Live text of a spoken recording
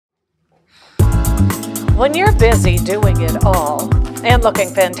When you're busy doing it all, and looking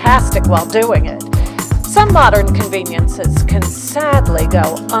fantastic while doing it, some modern conveniences can sadly go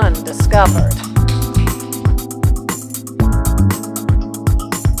undiscovered.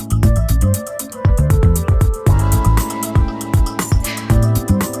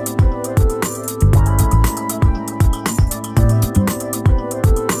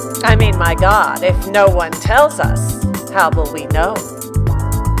 I mean, my God, if no one tells us, how will we know?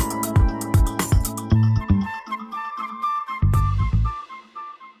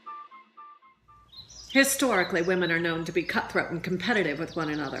 Historically, women are known to be cutthroat and competitive with one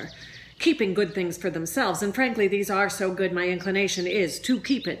another, keeping good things for themselves, and frankly, these are so good my inclination is to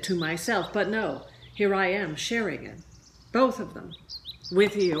keep it to myself. But no, here I am sharing it. Both of them.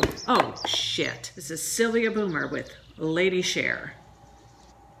 With you. Oh, shit. This is Sylvia Boomer with Lady Share.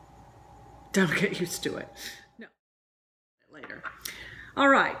 Don't get used to it. No. Later. All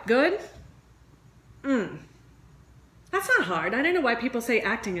right, good? That's not hard. I don't know why people say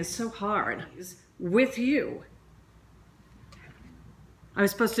acting is so hard. With you. I was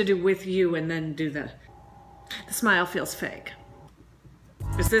supposed to do with you and then do the smile feels fake.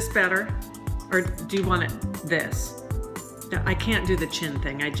 Is this better? Or do you want it this? No, I can't do the chin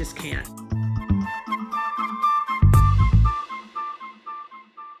thing. I just can't.